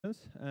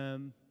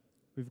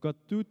We've got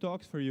two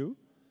talks for you.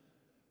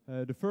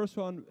 The first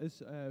one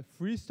is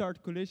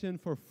Freestart collision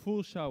for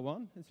full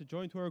SHA-1. It's a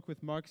joint work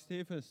with Mark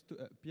Stevens,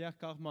 Pierre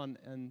Carman,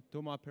 and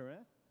Thomas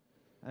Perret.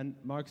 And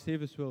Mark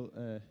Stevens will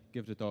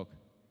give the talk.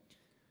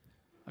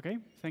 Okay,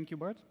 thank you,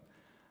 Bart.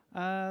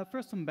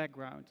 First, some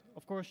background.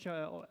 Of course,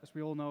 as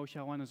we all know,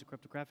 SHA-1 is a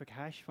cryptographic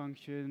hash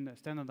function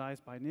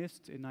standardized by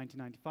NIST in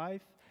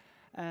 1995.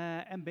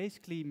 And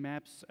basically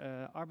maps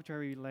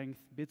arbitrary length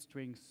bit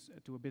strings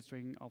to a bit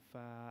string of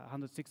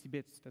 160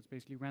 bits. That's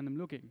basically random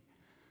looking.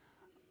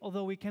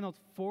 Although we cannot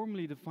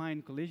formally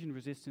define collision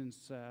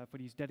resistance for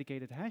these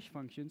dedicated hash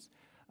functions,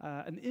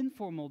 an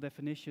informal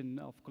definition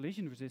of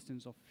collision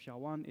resistance of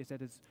SHA-1 is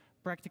that it's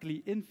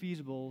practically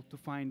infeasible to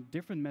find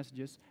different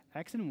messages,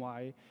 X and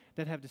Y,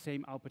 that have the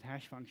same output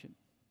hash function.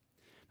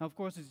 Now, of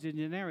course, it's a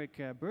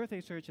generic birthday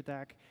search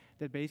attack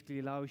that basically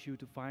allows you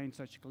to find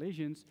such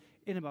collisions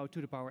in about 2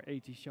 to the power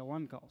 80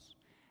 SHA-1 calls.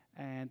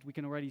 And we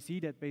can already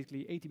see that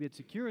basically 80-bit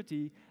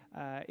security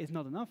is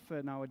not enough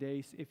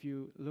nowadays if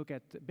you look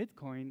at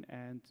Bitcoin,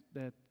 and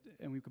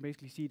we can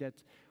basically see that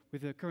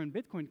with the current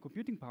Bitcoin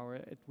computing power,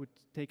 it would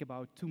take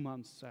about 2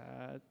 months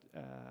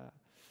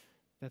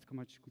that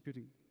much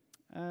computing.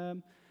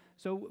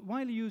 So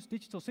widely used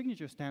digital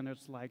signature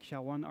standards like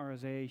SHA-1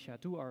 RSA,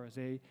 SHA-2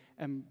 RSA,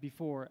 and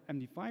before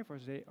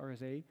MD5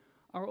 RSA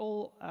are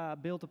all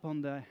built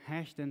upon the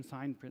hash then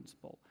sign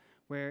principle,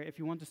 where if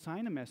you want to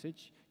sign a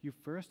message, you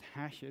first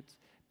hash it,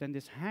 then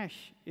this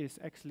hash is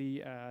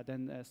actually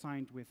then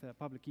signed with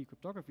public key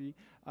cryptography,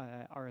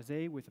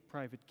 RSA with a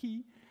private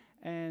key.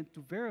 And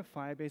to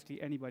verify,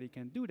 basically anybody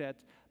can do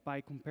that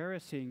by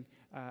comparing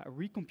a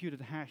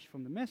recomputed hash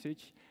from the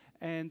message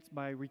and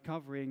by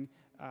recovering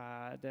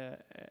the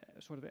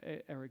sort of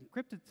an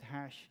encrypted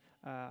hash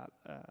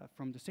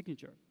from the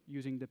signature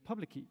using the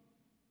public key.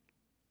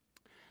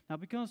 Now,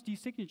 because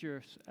these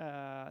signatures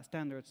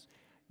standards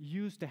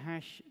use the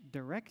hash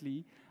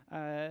directly,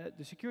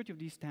 the security of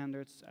these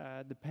standards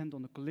depend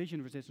on the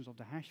collision resistance of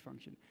the hash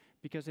function.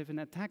 Because if an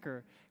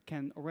attacker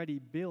can already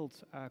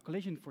build a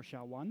collision for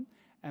SHA-1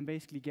 and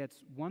basically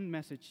gets one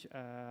message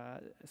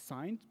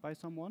signed by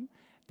someone,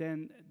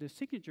 then the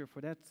signature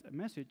for that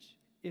message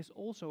is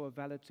also a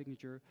valid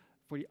signature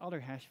for the other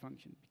hash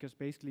function, because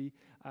basically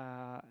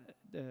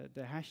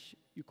the hash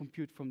you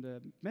compute from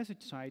the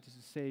message side is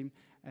the same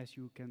as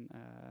you can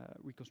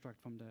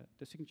reconstruct from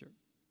the signature.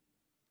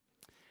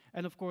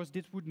 And of course,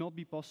 this would not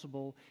be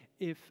possible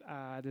if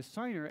the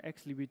signer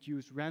actually would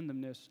use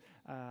randomness.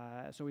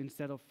 So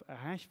instead of a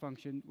hash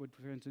function, would,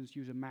 for instance,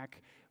 use a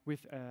MAC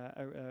with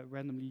a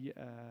randomly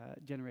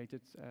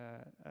generated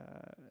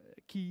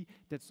key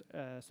that's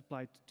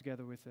supplied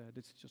together with the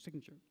digital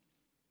signature.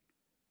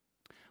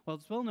 Well,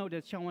 it's well known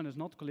that SHA-1 is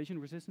not collision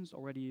resistant.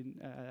 Already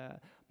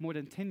more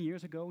than 10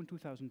 years ago, in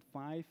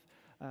 2005,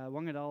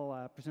 Wang et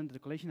al. Presented a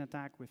collision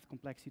attack with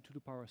complexity to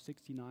the power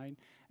 69,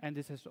 and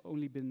this has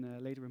only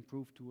been later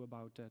improved to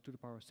about to the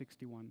power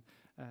 61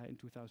 in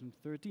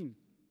 2013.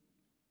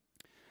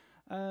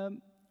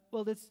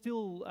 Well, that's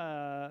still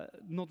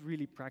not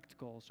really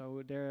practical,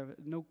 so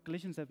no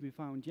collisions have been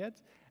found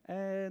yet.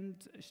 And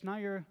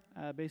Schneier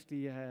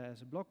basically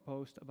has a blog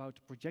post about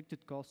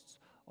projected costs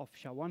of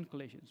SHA-1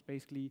 collisions,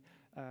 basically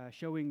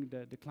showing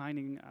the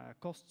declining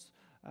costs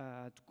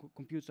to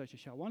compute such a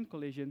SHA-1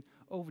 collision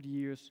over the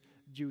years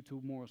due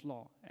to Moore's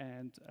law.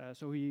 And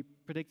so he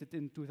predicted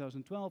in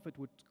 2012 it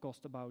would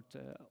cost about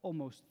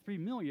almost 3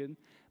 million,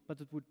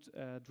 but it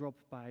would drop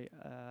by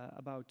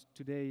about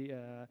today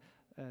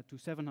to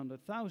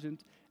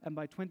 700,000, and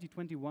by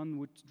 2021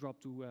 would drop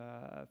to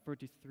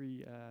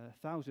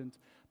 33,000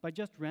 by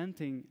just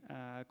renting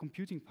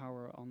computing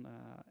power on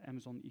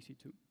Amazon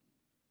EC2.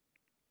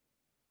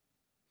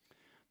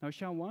 Now,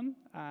 SHA-1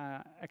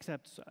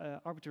 accepts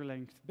arbitrary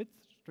length bit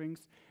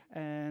strings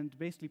and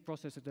basically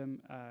processes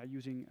them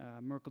using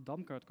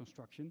Merkle-Damgard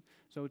construction.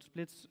 So it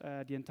splits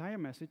the entire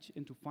message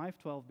into 5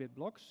 12-bit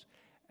blocks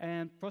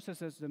and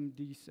processes them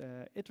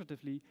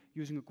iteratively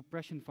using a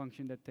compression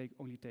function that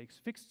only takes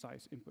fixed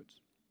size inputs.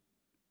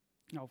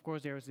 Now, of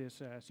course, there's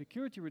this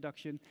security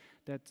reduction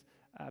that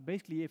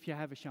basically if you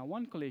have a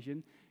SHA-1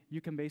 collision, you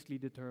can basically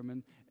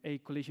determine a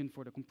collision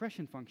for the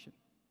compression function.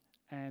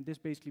 And this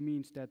basically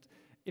means that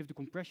if the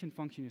compression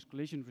function is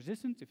collision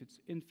resistant, if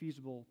it's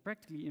infeasible,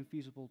 practically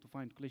infeasible to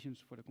find collisions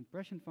for the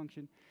compression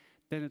function,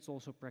 then it's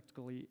also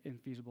practically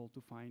infeasible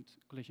to find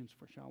collisions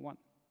for SHA-1.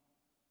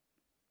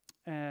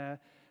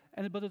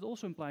 But it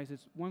also implies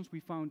that once we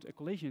found a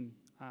collision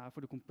for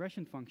the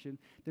compression function,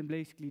 then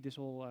basically this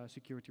whole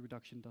security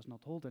reduction does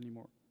not hold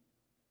anymore.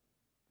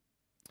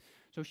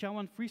 So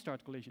SHA-1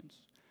 Freestart collisions.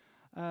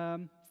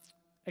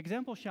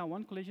 Example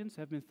SHA-1 collisions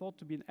have been thought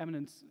to be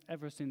eminent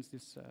ever since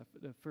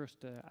the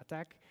first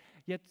attack.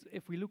 Yet,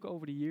 if we look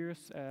over the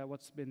years,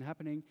 what's been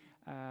happening,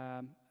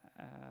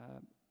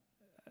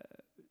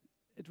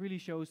 it really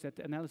shows that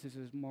the analysis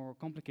is more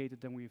complicated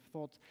than we've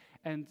thought.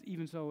 And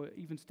even so,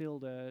 even still,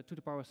 the to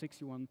the power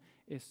 61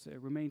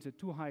 remains a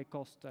too high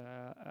cost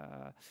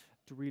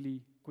to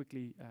really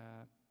quickly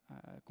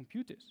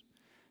compute this.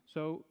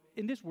 So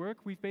in this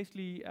work, we've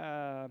basically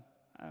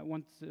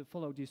want to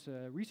follow these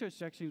research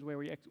sections where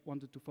we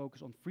wanted to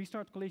focus on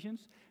freestart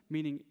collisions,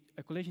 meaning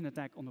a collision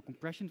attack on the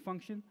compression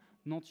function,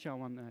 not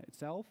SHA-1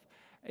 itself.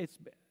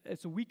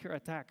 It's a weaker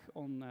attack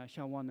on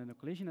SHA-1 than a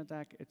collision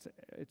attack.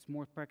 It's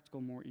more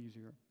practical, more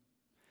easier.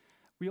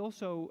 We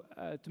also,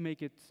 to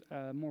make it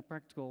more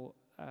practical,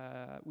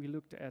 we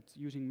looked at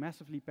using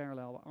massively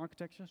parallel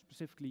architecture,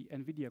 specifically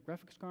NVIDIA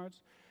graphics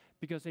cards,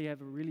 because they have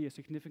really a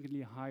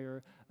significantly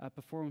higher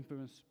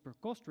performance per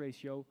cost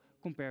ratio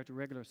compared to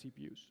regular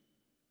CPUs.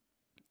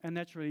 And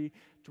naturally,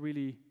 to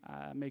really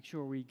make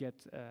sure we get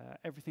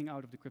everything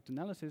out of the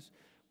cryptanalysis,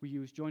 we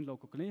use joint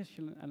local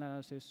collision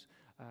analysis,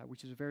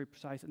 which is a very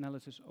precise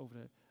analysis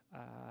over the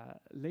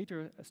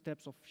later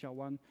steps of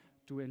SHA-1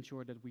 to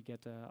ensure that we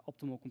get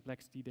optimal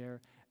complexity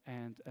there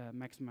and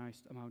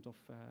maximized amount of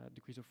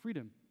degrees of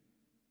freedom.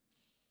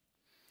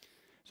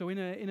 So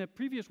in a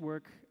previous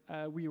work,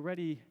 we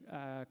already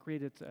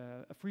created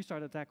a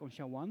freestart attack on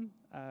SHA-1,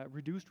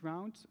 reduced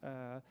round,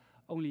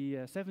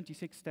 only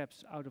 76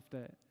 steps out of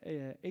the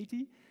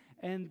 80.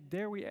 And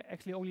there we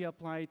actually only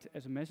applied,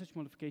 as a message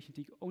modification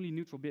technique, only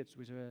neutral bits,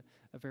 which is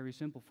a very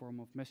simple form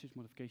of message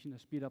modification, a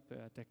speed-up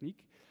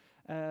technique.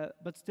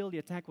 But still, the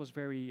attack was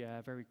very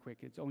quick.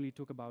 It only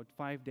took about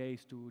 5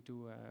 days to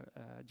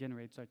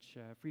generate such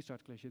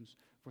freestart collisions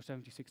for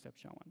 76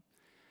 steps SHA-1.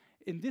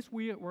 In this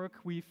work,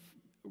 we've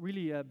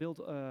really built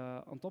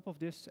on top of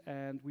this,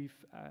 and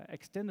we've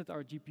extended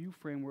our GPU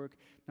framework.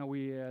 Now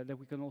that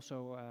we can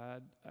also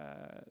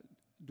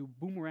do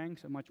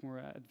boomerangs, a much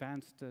more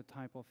advanced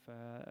type of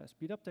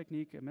speed-up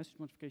technique, a message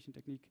modification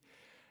technique,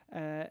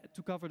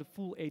 to cover the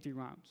full 80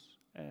 rounds.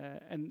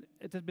 And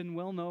it has been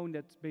well known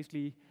that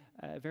basically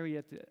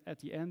at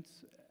the end,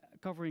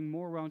 covering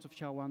more rounds of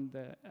SHA-1,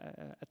 the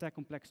attack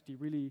complexity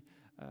really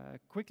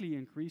quickly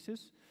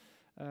increases.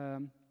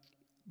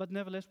 But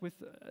nevertheless, with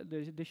the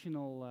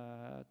additional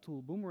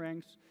tool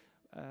boomerangs,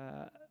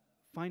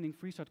 finding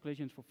freestart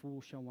collisions for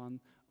full SHA-1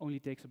 only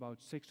takes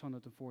about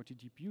 640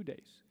 GPU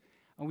days.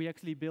 And we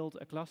actually built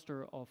a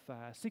cluster of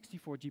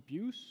 64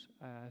 GPUs,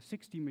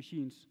 60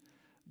 machines,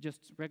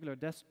 just regular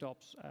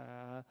desktops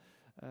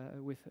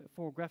with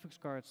 4 graphics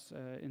cards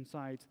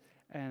inside,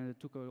 and it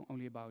took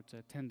only about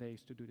 10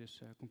 days to do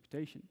this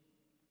computation.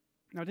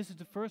 Now, this is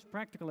the first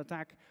practical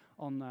attack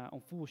on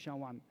full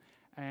SHA-1.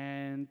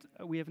 And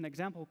we have an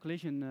example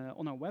collision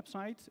on our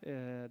website,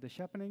 the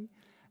Shepherding,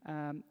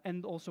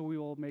 and also we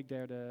will make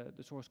there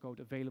the source code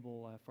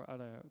available for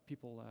other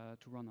people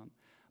to run on.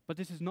 But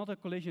this is not a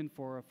collision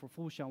for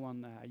full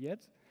SHA-1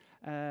 yet.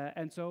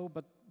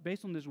 But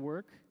based on this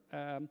work,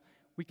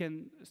 we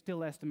can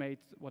still estimate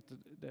what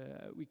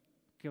we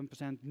can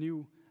present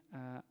new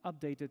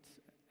updated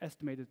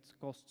estimated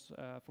costs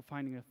for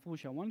finding a full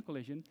SHA-1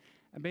 collision.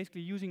 And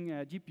basically using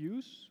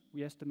GPUs,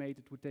 we estimate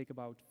it would take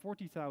about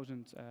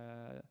 40,000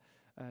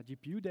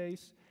 GPU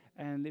days.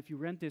 And if you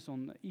rent this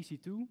on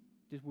EC2,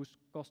 this would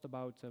cost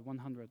about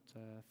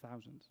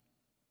 100,000,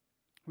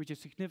 which is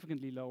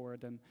significantly lower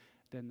than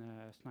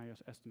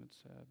Snyder's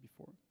estimates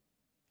before.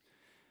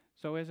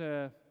 So as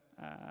an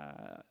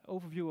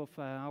overview of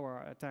how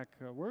our attack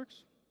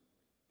works,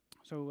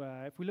 so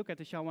if we look at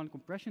the SHA-1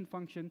 compression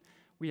function,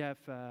 we have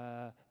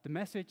the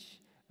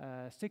message,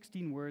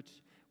 16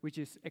 words, which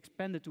is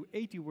expanded to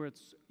 80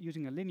 words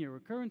using a linear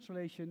recurrence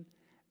relation.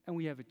 And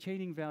we have a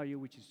chaining value,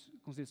 which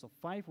consists of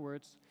 5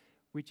 words,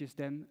 which is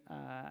then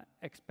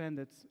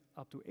expanded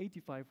up to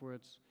 85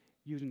 words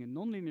using a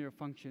nonlinear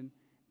function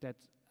that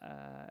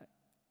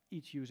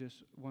each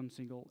uses one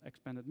single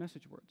expanded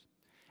message word.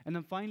 And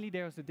then finally,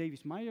 there's the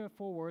Davis-Meyer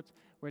forward,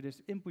 where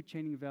this input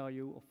chaining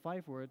value of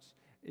 5 words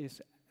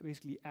is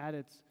basically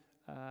added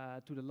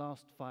to the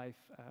last 5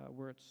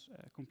 words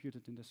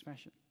computed in this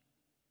fashion.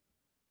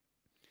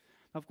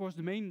 Now, of course,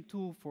 the main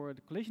tool for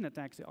the collision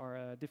attacks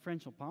are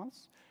differential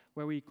paths,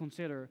 where we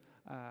consider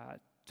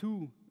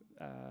 2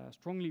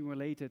 strongly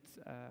related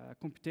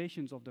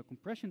computations of the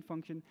compression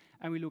function,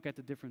 and we look at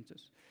the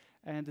differences.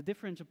 And the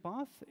differential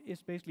path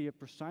is basically a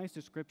precise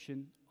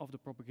description of the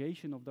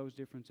propagation of those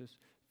differences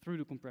through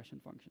the compression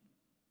function.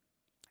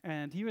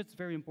 And here it's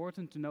very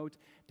important to note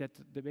that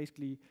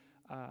the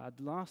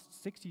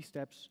last 60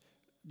 steps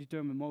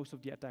determine most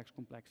of the attack's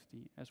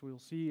complexity. As we'll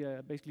see,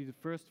 basically the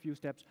first few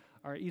steps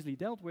are easily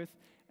dealt with,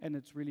 and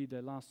it's really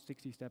the last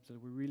 60 steps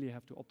that we really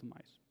have to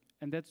optimize.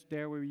 And that's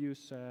there where we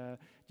use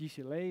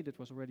GCLA that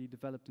was already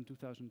developed in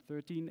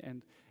 2013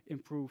 and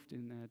improved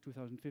in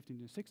 2015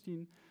 and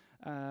 16,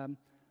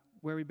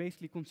 where we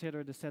basically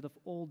consider the set of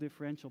all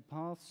differential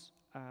paths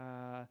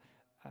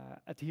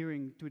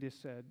adhering to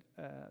this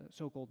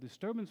so-called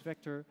disturbance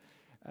vector.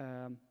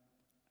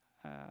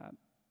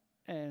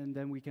 And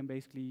then we can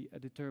basically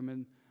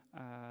determine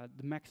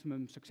the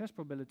maximum success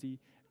probability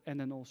and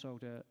then also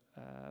the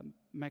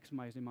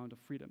maximize the amount of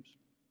freedoms.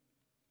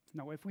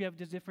 Now, if we have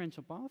this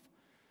differential path,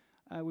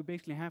 we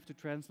basically have to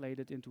translate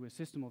it into a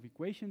system of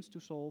equations to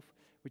solve,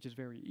 which is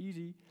very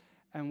easy.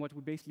 And what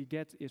we basically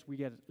get is we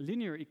get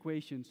linear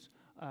equations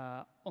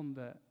on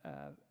the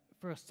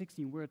first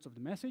 16 words of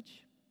the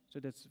message. So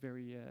that's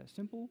very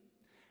simple.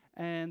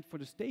 And for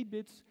the state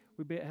bits,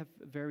 we have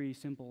very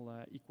simple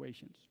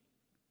equations.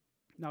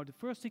 Now, the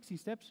first 16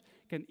 steps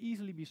can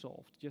easily be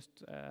solved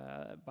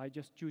by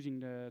just choosing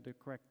the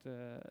correct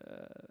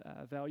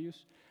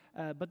values.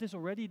 But this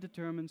already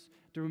determines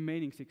the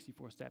remaining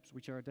 64 steps,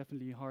 which are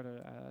definitely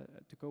harder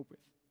to cope with.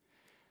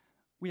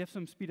 We have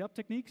some speed-up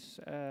techniques,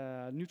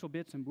 neutral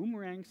bits and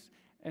boomerangs,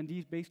 and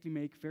these basically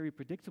make very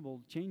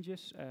predictable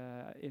changes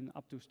in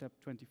up to step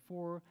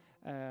 24,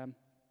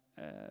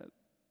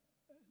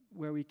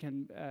 where we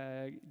can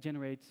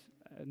generate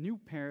new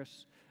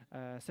pairs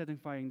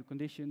satisfying the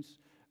conditions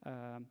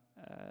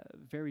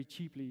very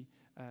cheaply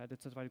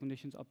that satisfy the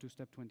conditions up to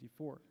step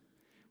 24,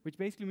 which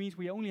basically means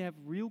we only have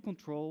real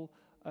control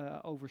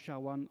over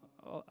SHA-1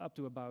 up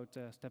to about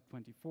step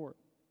 24.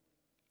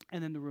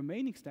 And then the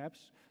remaining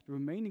steps, the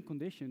remaining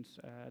conditions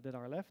that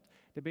are left,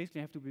 they basically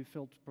have to be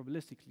filled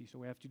probabilistically. So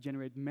we have to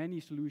generate many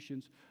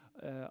solutions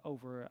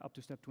over up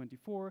to step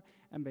 24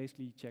 and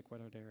basically check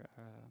whether they're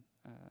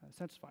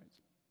satisfied.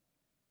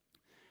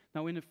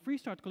 Now, in a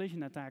Freestart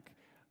collision attack,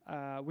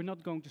 we're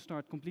not going to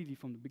start completely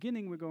from the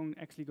beginning. We're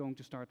actually going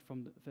to start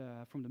from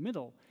the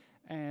middle.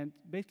 And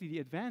basically, the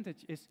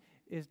advantage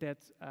is that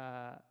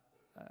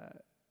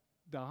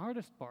the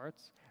hardest part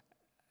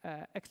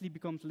actually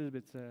becomes a little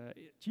bit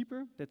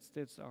cheaper.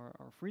 That's our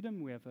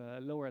freedom. We have a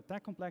lower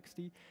attack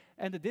complexity.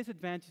 And the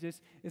disadvantage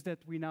is that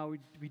we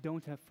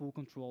don't have full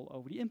control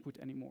over the input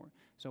anymore.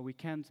 So we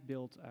can't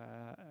build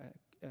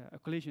a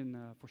collision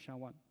for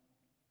SHA-1.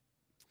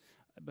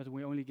 But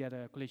we only get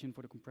a collision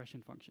for the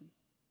compression function.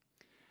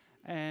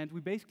 And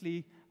we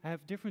basically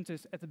have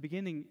differences at the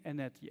beginning and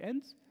at the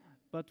end,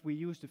 but we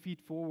use the feed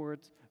forward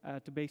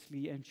to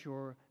basically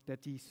ensure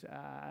that these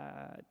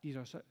are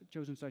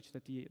chosen such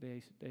that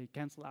they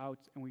cancel out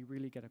and we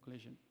really get a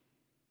collision.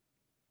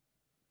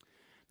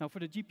 Now, for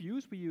the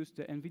GPUs, we use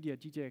the NVIDIA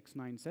GTX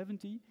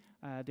 970.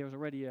 There's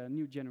already a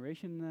new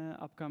generation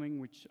upcoming,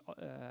 which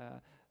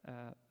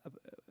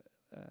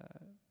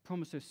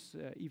promises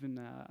even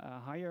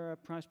a higher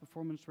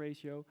price-performance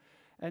ratio.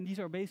 And these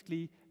are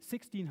basically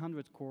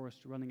 1,600 cores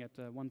running at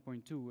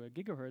 1.2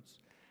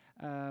 gigahertz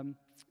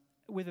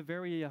with a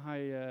very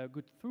high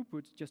good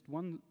throughput, just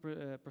one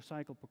per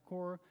cycle per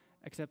core,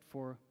 except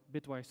for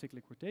bitwise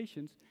cyclic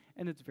rotations,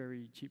 and it's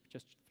very cheap,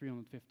 just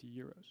 350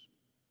 euros.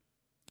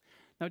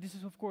 Now, this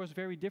is, of course,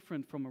 very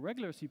different from a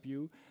regular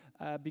CPU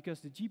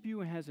because the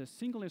GPU has a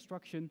single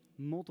instruction,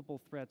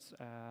 multiple threads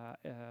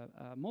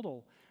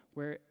model,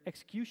 where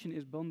execution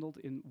is bundled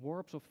in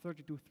warps of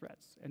 32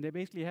 threads. And they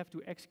basically have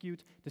to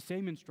execute the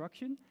same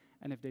instruction,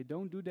 and if they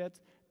don't do that,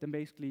 then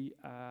basically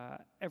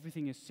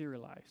everything is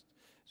serialized.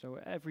 So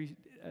every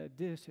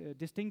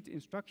distinct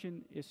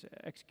instruction is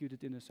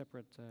executed in a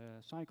separate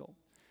cycle.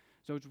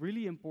 So it's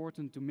really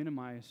important to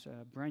minimize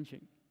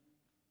branching.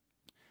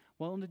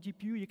 Well, on the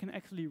GPU, you can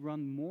actually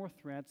run more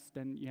threads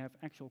than you have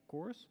actual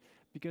cores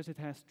because it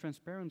has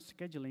transparent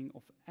scheduling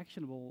of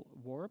actionable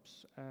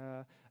warps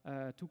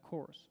to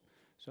cores.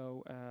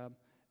 So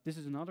this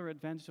is another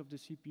advantage of the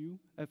CPU,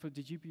 for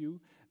the GPU,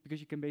 because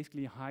you can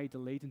basically hide the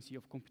latency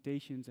of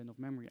computations and of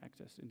memory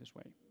access in this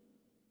way.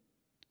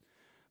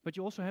 But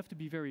you also have to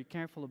be very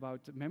careful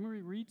about the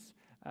memory reads.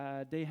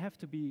 They have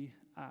to be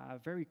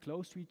very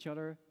close to each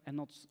other and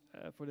not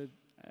for the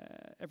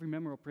every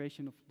memory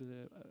operation of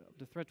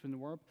the thread in the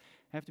warp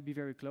have to be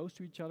very close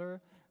to each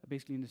other,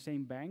 basically in the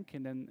same bank,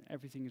 and then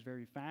everything is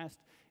very fast.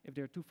 If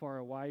they're too far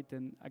away,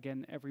 then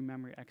again, every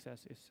memory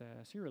access is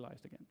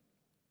serialized again.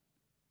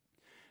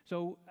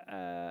 So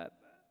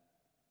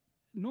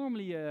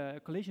normally a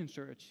collision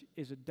search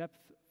is a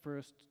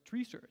depth-first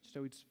tree search,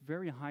 so it's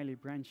very highly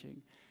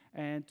branching.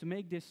 And to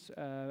make this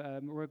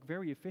work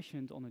very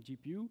efficient on a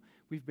GPU,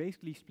 we've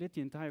basically split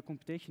the entire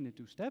computation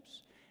into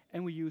steps,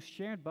 and we use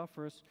shared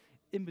buffers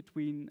in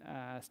between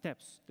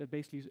steps that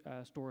basically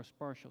store a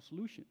partial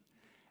solution.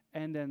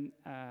 And then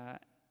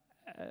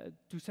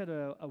to set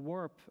a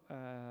warp,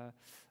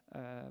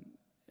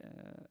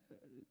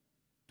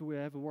 to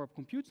have a warp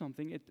compute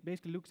something, it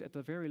basically looks at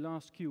the very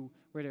last queue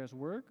where there's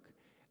work,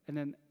 and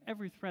then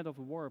every thread of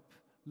a warp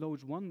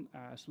loads one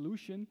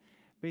solution,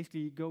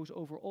 basically goes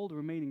over all the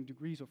remaining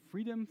degrees of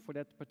freedom for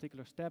that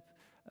particular step,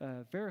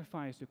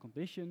 verifies the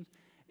conditions.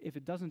 If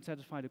it doesn't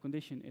satisfy the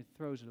condition, it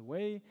throws it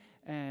away.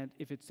 And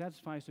if it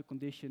satisfies the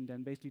condition,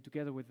 then basically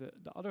together with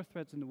the other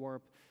threads in the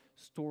warp,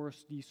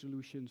 stores these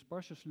solutions,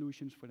 partial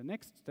solutions for the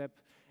next step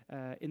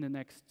in the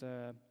next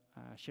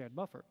shared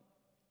buffer.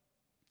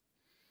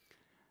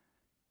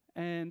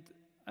 And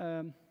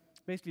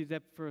basically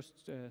that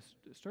first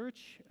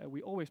search,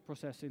 we always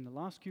process in the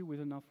last queue with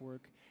enough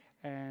work.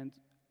 And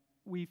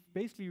we've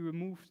basically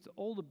removed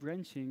all the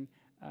branching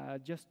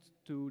just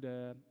to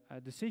the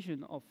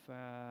decision of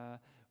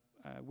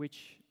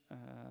which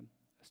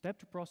step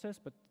to process,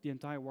 but the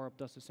entire warp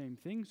does the same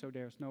thing, so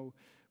there's no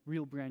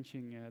real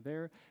branching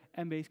there.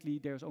 And basically,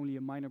 there's only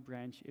a minor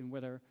branch in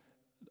whether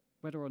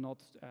or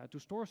not to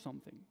store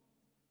something.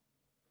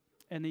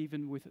 And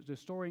even with the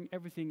storing,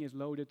 everything is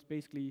loaded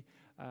basically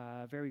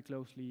very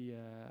closely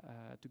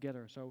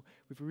together. So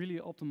we've really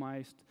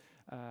optimized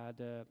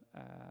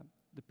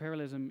the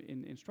parallelism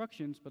in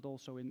instructions, but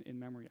also in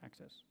memory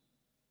access.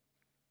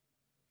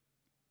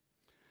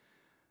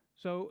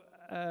 So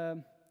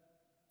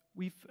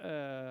we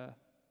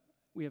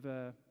have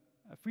a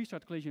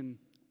Freestart collision,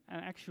 an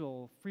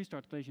actual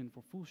Freestart collision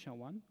for full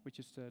SHA-1, which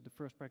is the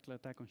first practical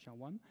attack on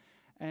SHA-1.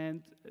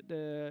 And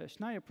the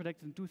Schneier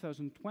predicted in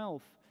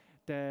 2012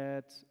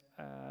 that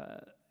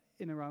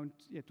in around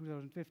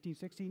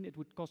 2015-16, it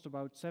would cost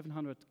about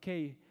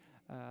 $700K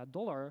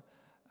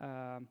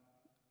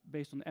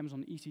based on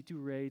Amazon EC2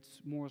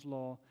 rates, Moore's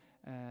law,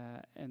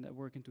 and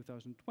work in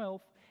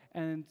 2012.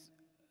 And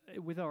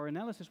with our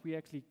analysis, we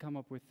actually come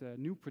up with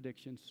new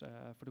predictions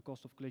for the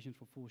cost of collisions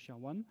for full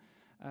SHA-1,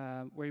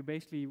 where you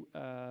basically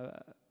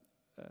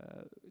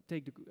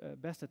take the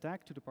best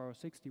attack to the power of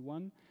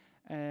 61,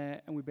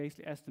 and we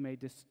basically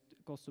estimate this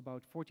costs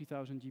about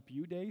 40,000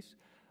 GPU days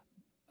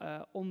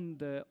on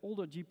the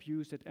older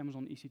GPUs that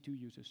Amazon EC2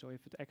 uses. So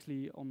if it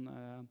actually on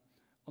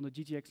the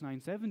GTX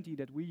 970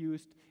 that we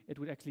used, it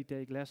would actually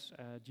take less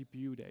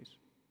GPU days.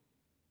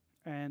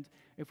 And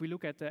if we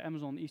look at the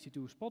Amazon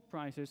EC2 spot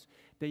prices,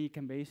 then you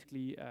can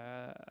basically,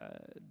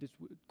 this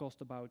would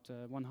cost about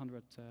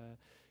 $100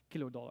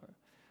 kilo.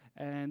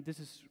 And this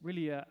is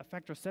really a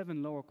factor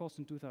 7 lower cost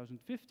in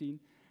 2015.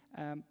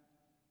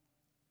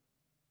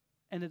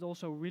 And it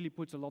also really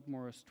puts a lot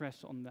more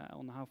stress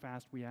on how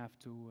fast we have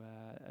to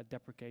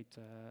deprecate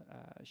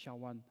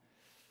SHA-1.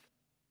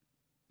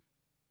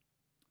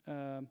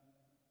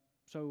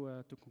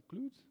 So to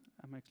conclude,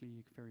 I'm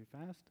actually very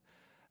fast.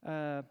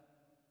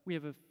 We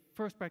have a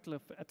first practical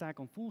attack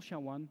on full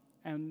SHA-1,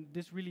 and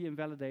this really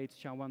invalidates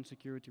SHA-1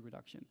 security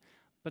reduction.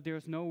 But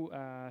there's no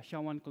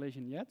SHA-1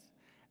 collision yet,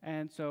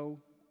 and so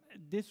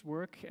this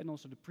work and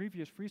also the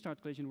previous Freestart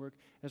collision work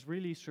has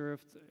really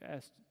served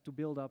as to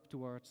build up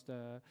towards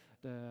the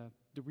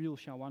real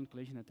SHA-1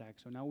 collision attack.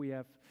 So now we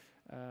have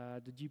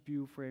the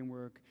GPU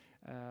framework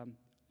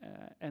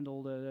and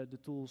all the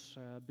tools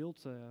built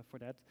for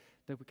that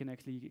we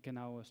can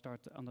now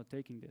start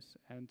undertaking this.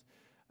 And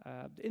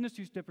the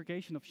industry's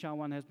deprecation of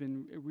SHA-1 has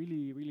been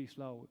really, really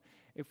slow.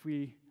 If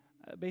we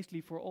basically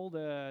for all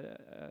the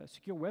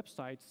secure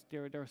websites,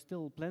 there are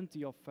still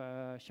plenty of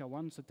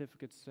SHA-1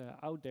 certificates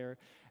out there,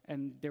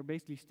 and they're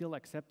basically still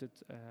accepted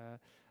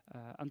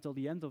until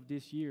the end of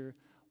this year,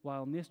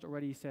 while NIST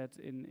already said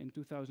in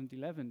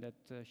 2011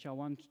 that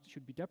SHA-1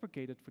 should be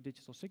deprecated for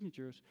digital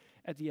signatures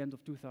at the end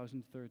of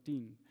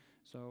 2013.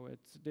 So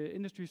the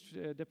industry's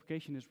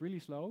deprecation is really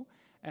slow,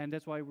 and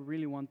that's why we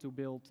really want to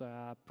build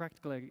a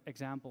practical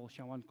example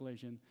SHA-1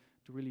 collision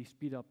to really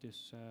speed up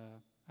this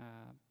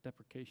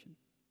deprecation.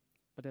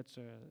 But that's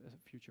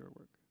future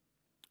work.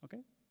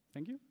 Okay,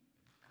 thank you.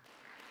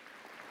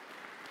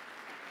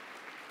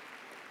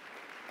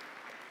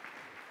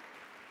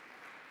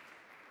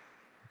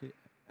 Okay,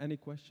 any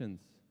questions?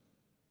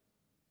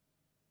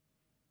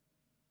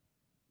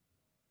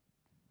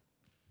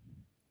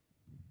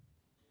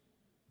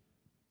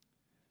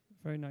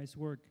 Very nice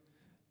work.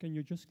 Can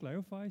you just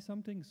clarify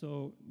something?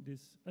 So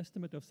this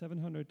estimate of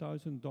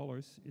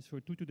 $700,000 is for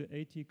 2 to the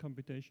 80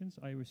 computations,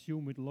 I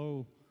assume with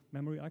low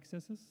memory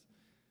accesses?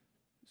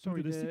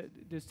 Sorry, the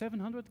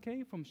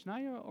 700K from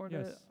Schneier or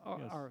yes,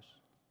 yes. ours?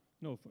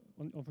 No,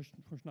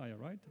 for Schneier,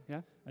 right?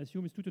 Yeah. I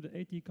assume it's 2 to the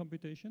 80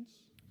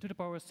 computations? To the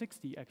power of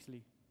 60,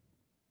 actually.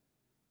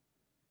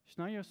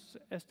 Schneier's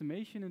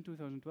estimation in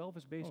 2012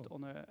 is based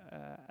on an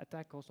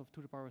attack cost of 2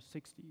 to the power of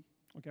 60.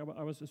 Okay,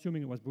 I was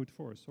assuming it was brute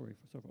force, sorry.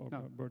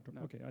 No.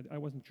 Okay, I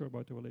wasn't sure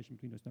about the relation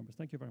between those numbers.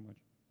 Thank you very much.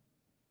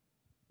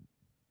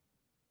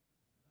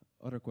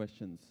 Other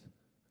questions?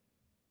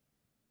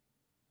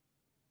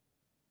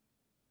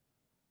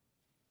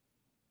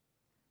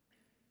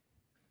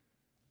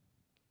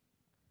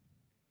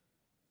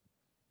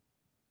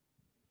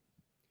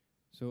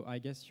 So I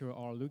guess you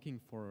are looking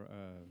for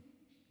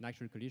an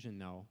actual collision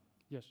now.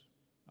 Yes.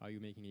 Are you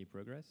making any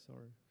progress,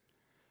 or?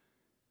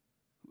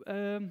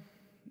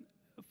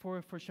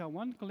 For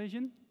SHA-1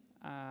 collision,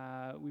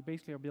 we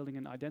basically are building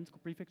an identical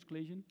prefix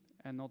collision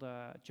and not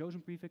a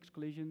chosen prefix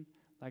collision,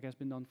 like has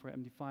been done for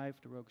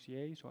MD5, the Rogue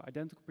CA. So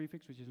identical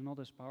prefix, which is not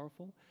as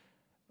powerful.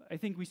 I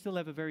think we still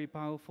have a very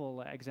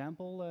powerful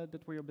example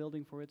that we are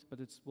building for it, but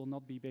it will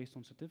not be based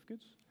on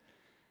certificates.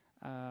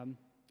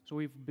 So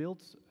we've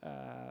built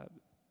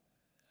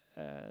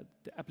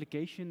the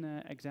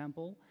application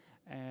example,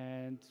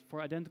 and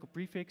for identical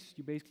prefix,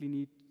 you basically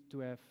need to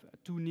have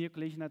 2 near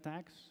collision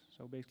attacks,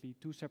 so basically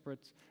 2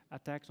 separate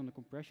attacks on the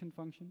compression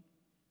function.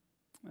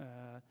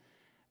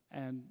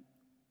 And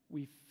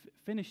we've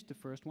finished the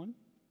first one,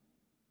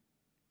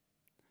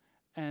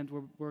 and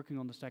we're working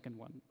on the second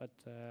one, but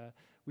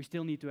we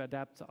still need to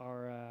adapt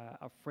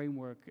our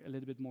framework a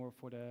little bit more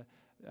for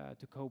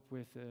to cope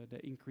with the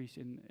increase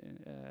in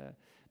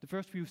the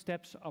first few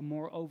steps are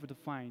more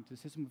over-defined. The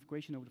system of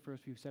equation over the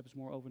first few steps is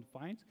more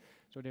over-defined,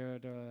 so they're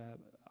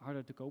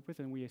harder to cope with,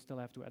 and we still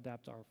have to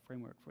adapt our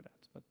framework for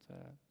that. But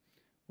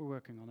we're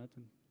working on it.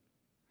 And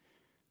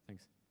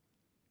thanks.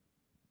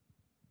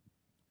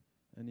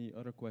 Any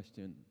other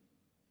question?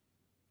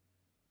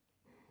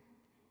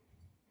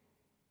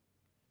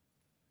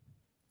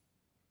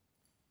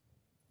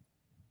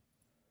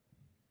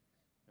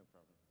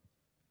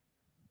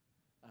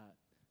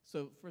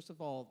 So first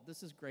of all,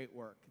 this is great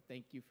work.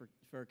 Thank you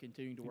for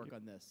continuing to Thank work you.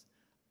 on this.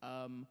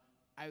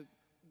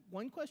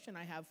 One question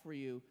I have for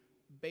you,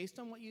 based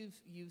on what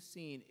you've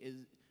seen,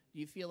 do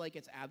you feel like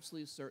it's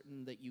absolutely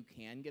certain that you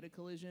can get a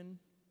collision?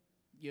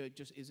 You know,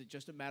 is it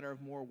just a matter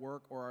of more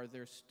work, or are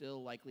there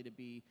still likely to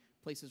be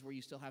places where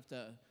you still have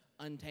to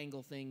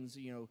untangle things?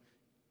 You know,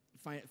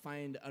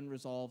 find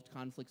unresolved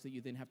conflicts that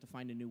you then have to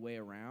find a new way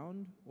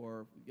around?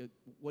 Or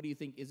what do you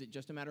think? Is it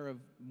just a matter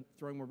of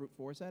throwing more brute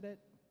force at it?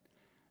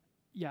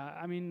 Yeah,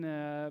 I mean,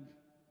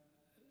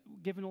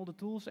 given all the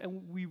tools,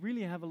 and we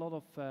really have a lot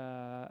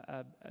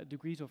of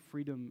degrees of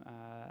freedom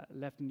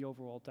left in the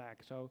overall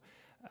attack. So,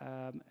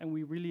 and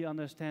we really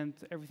understand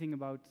everything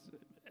about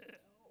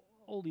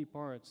all the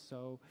parts.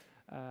 So,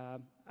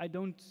 I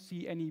don't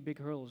see any big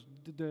hurdles.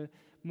 The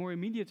more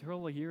immediate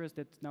hurdle here is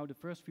that now the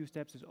first few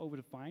steps is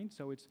overdefined,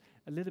 so it's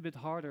a little bit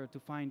harder to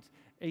find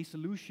a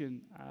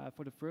solution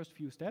for the first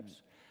few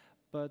steps.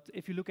 But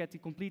if you look at the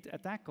complete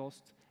attack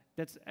cost,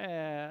 that's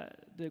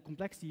the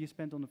complexity you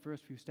spent on the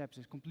first few steps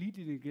is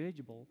completely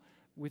negligible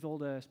with all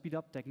the speed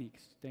up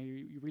techniques. Then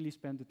you really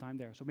spend the time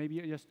there. So maybe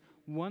just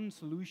one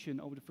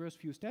solution over the first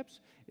few steps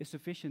is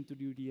sufficient to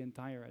do the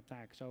entire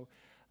attack. So,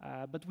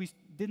 but we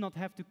did not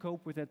have to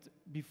cope with that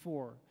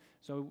before.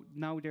 So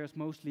now there's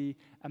mostly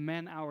a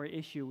man-hour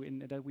issue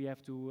in that we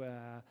have to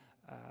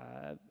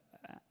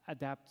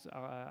adapt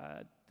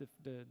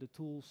the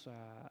tools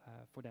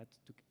for that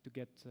to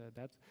get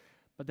that.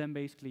 But then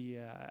basically,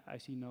 I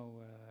see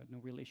no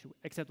real issue,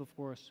 except of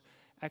course,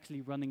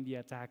 actually running the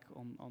attack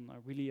on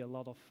really a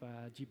lot of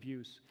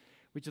GPUs,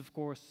 which of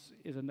course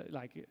is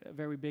like a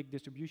very big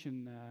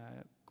distribution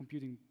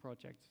computing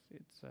project.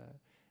 It's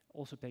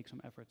also takes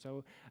some effort.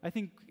 So I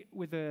think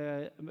with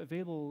the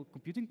available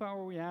computing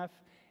power we have,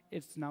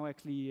 it's now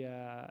actually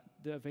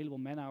the available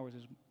man hours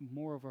is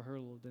more of a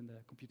hurdle than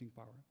the computing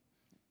power.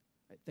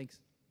 Right, thanks.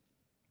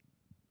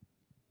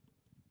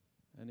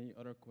 Any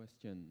other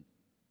question?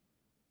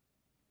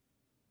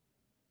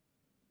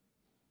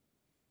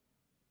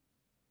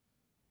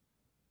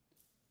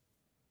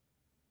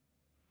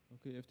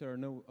 Okay, if there are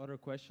no other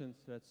questions,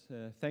 let's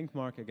thank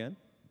Mark again.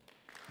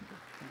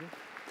 Thank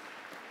you.